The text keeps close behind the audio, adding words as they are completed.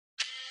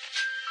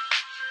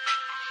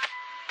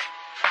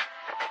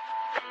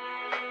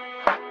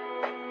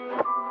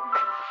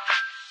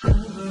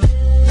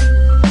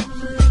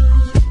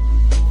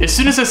As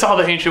soon as I saw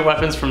the ancient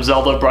weapons from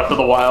Zelda Breath of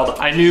the Wild,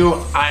 I knew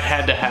I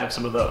had to have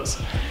some of those.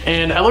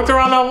 And I looked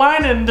around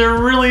online and there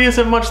really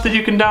isn't much that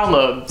you can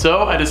download,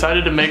 so I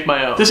decided to make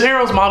my own. This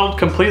arrow is modeled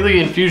completely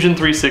in Fusion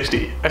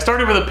 360. I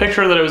started with a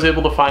picture that I was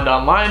able to find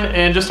online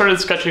and just started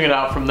sketching it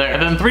out from there.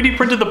 And then 3D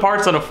printed the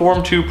parts on a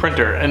Form 2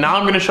 printer, and now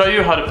I'm going to show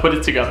you how to put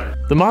it together.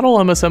 The model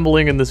I'm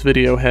assembling in this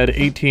video had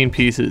 18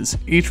 pieces,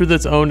 each with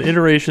its own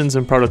iterations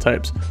and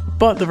prototypes,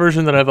 but the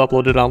version that I've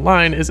uploaded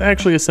online is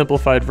actually a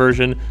simplified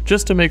version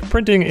just to make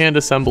printing and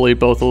assembly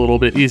both a little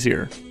bit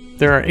easier.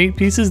 There are 8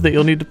 pieces that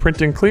you'll need to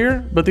print in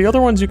clear, but the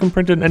other ones you can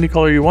print in any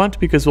color you want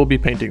because we'll be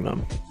painting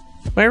them.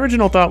 My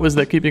original thought was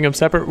that keeping them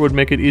separate would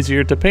make it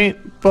easier to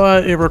paint,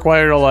 but it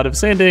required a lot of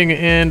sanding,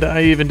 and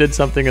I even did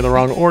something in the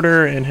wrong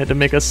order and had to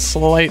make a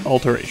slight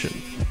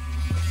alteration.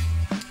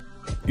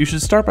 You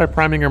should start by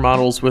priming your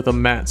models with a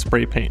matte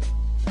spray paint,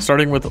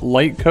 starting with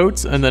light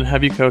coats and then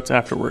heavy coats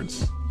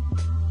afterwards.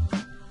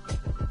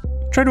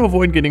 Try to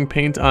avoid getting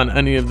paint on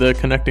any of the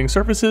connecting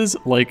surfaces,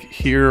 like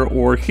here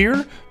or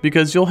here,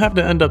 because you'll have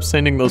to end up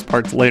sanding those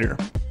parts later.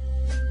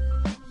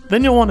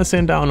 Then you'll want to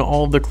sand down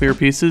all of the clear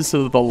pieces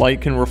so that the light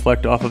can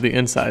reflect off of the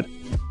inside.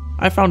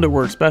 I found it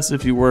works best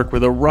if you work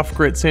with a rough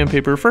grit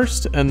sandpaper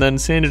first, and then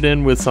sand it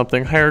in with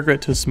something higher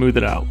grit to smooth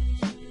it out.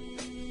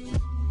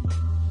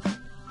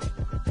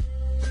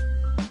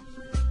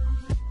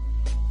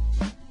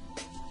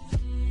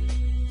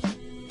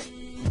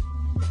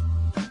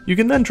 You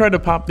can then try to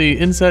pop the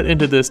inset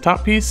into this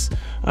top piece.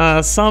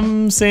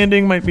 Some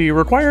sanding might be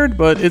required,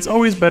 but it's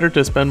always better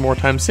to spend more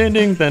time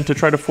sanding than to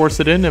try to force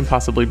it in and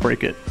possibly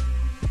break it.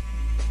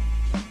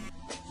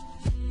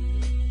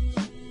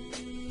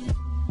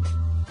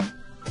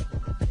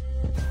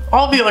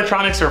 All the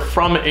electronics are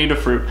from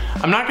Adafruit.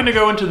 I'm not going to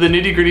go into the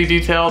nitty-gritty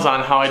details on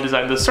how I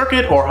designed the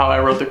circuit or how I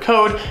wrote the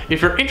code.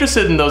 If you're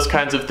interested in those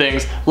kinds of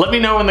things, let me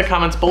know in the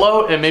comments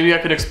below and maybe I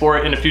can explore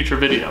it in a future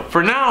video.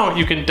 For now,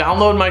 you can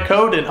download my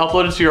code and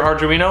upload it to your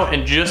Arduino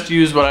and just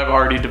use what I've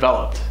already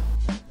developed.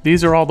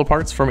 These are all the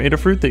parts from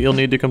Adafruit that you'll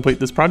need to complete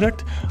this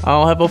project.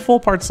 I'll have a full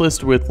parts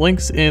list with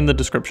links in the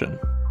description.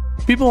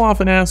 People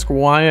often ask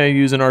why I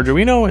use an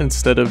Arduino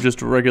instead of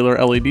just regular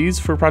LEDs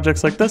for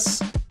projects like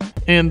this.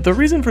 And the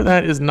reason for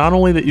that is not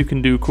only that you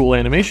can do cool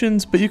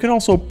animations, but you can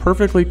also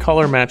perfectly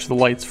color match the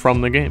lights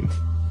from the game.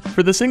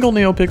 For the single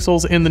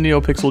NeoPixels and the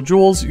NeoPixel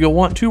jewels, you'll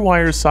want 2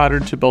 wires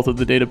soldered to both of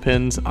the data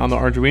pins on the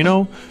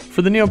Arduino.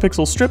 For the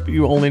NeoPixel strip,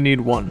 you only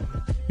need 1.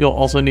 You'll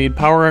also need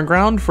power and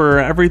ground for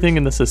everything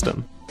in the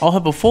system. I'll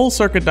have a full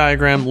circuit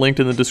diagram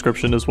linked in the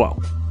description as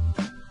well.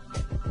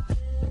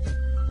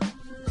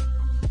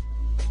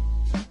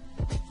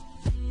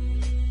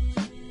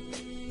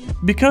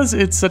 Because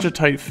it's such a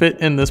tight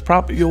fit in this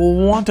prop, you'll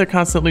want to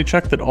constantly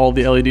check that all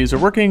the LEDs are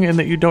working and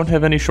that you don't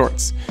have any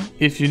shorts.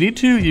 If you need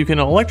to, you can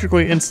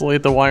electrically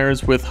insulate the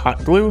wires with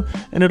hot glue,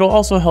 and it'll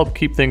also help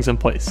keep things in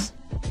place.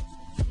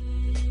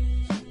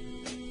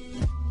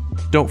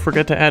 Don't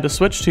forget to add a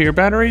switch to your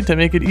battery to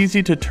make it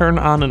easy to turn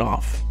on and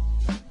off.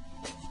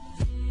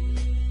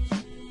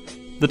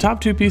 The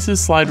top 2 pieces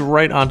slide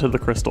right onto the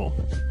crystal.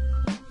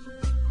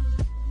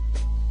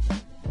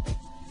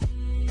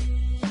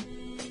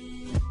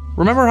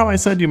 Remember how I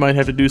said you might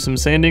have to do some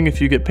sanding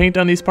if you get paint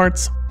on these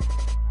parts?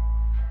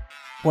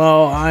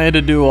 Well, I had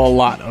to do a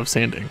lot of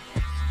sanding.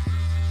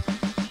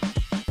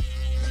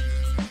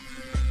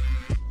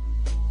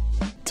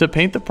 To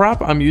paint the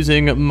prop, I'm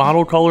using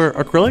model color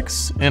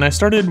acrylics, and I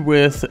started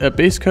with a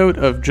base coat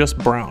of just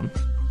brown.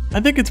 I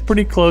think it's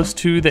pretty close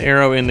to the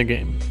arrow in the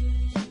game.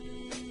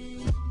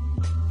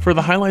 For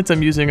the highlights,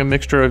 I'm using a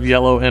mixture of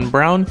yellow and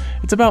brown.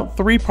 It's about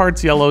 3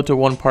 parts yellow to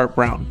 1 part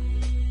brown.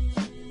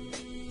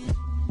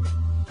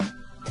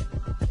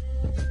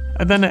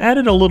 I then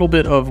added a little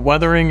bit of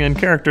weathering and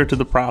character to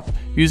the prop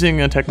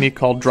using a technique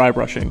called dry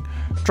brushing.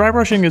 Dry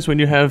brushing is when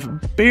you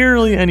have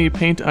barely any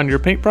paint on your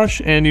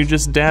paintbrush and you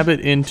just dab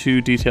it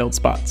into detailed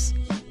spots.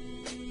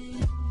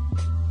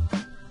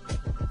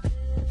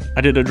 I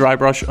did a dry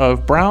brush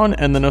of brown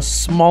and then a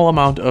small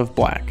amount of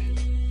black.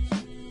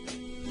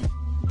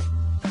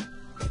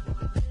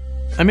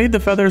 I made the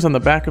feathers on the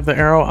back of the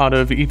arrow out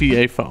of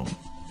EVA foam.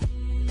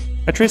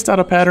 I traced out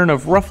a pattern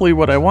of roughly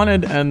what I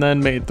wanted and then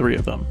made 3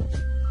 of them.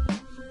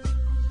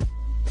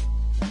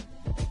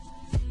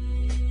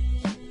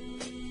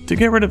 To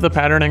get rid of the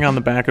patterning on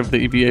the back of the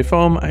EVA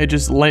foam, I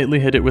just lightly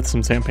hit it with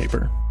some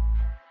sandpaper.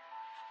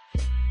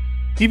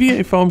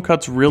 EVA foam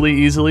cuts really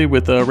easily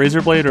with a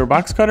razor blade or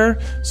box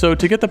cutter, so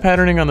to get the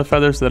patterning on the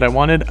feathers that I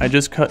wanted, I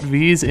just cut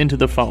V's into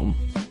the foam.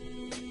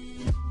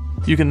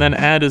 You can then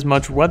add as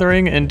much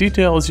weathering and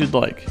detail as you'd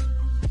like.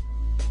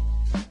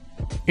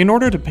 In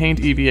order to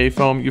paint EVA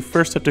foam, you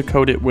first have to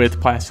coat it with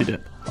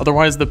Plasti-Dip,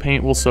 otherwise the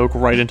paint will soak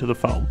right into the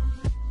foam.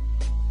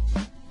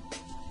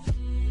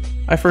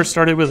 I first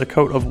started with a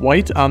coat of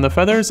white on the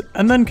feathers,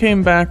 and then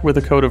came back with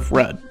a coat of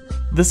red.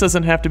 This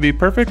doesn't have to be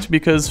perfect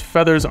because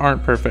feathers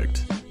aren't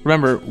perfect.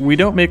 Remember, we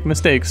don't make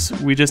mistakes,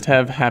 we just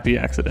have happy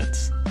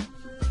accidents.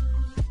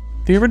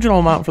 The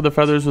original mount for the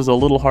feathers was a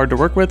little hard to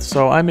work with,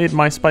 so I made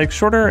my spikes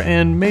shorter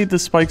and made the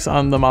spikes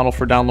on the model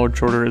for download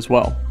shorter as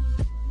well.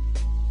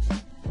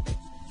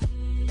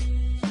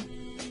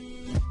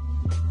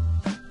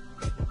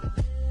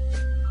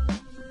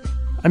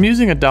 I'm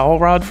using a dowel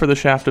rod for the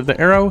shaft of the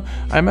arrow.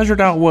 I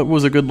measured out what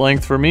was a good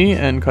length for me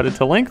and cut it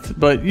to length,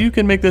 but you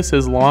can make this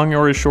as long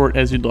or as short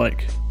as you'd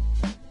like.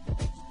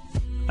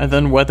 I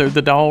then weathered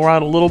the dowel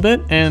rod a little bit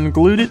and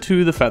glued it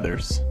to the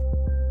feathers.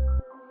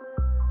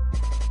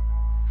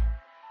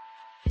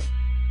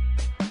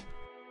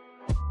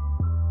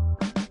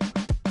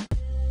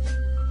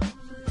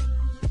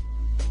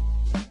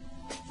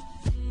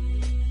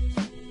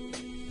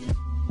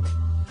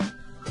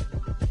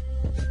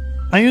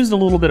 I used a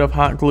little bit of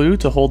hot glue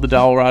to hold the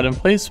dowel rod in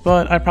place,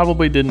 but I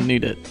probably didn't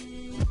need it.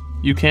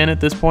 You can at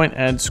this point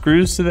add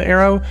screws to the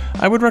arrow.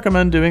 I would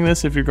recommend doing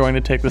this if you're going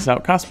to take this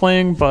out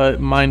cosplaying,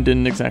 but mine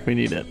didn't exactly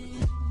need it.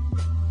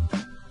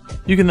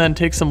 You can then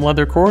take some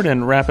leather cord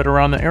and wrap it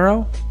around the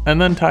arrow,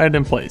 and then tie it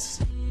in place.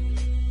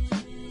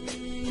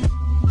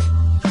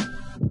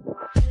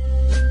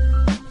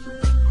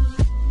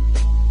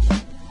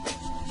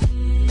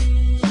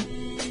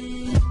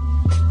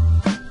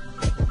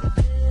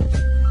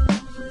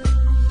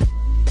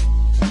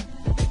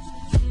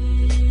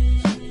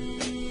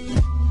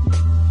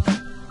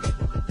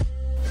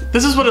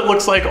 This is what it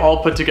looks like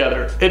all put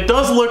together. It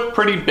does look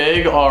pretty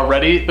big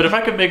already, but if I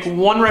could make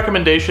one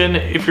recommendation,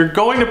 if you're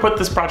going to put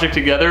this project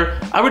together,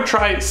 I would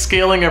try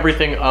scaling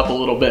everything up a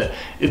little bit.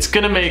 It's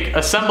gonna make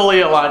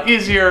assembly a lot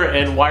easier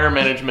and wire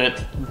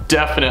management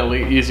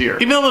definitely easier.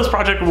 Even though this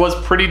project was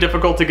pretty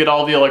difficult to get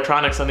all the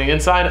electronics on the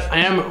inside, I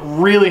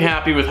am really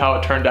happy with how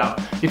it turned out.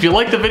 If you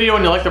like the video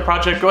and you like the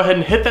project, go ahead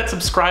and hit that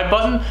subscribe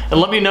button and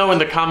let me know in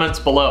the comments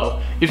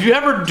below. If you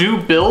ever do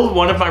build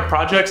one of my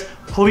projects,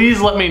 please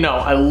let me know.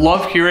 I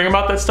love hearing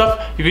about that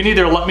stuff. You can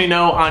either let me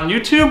know on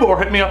YouTube or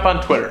hit me up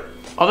on Twitter.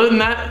 Other than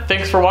that,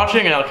 thanks for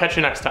watching and I'll catch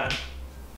you next time.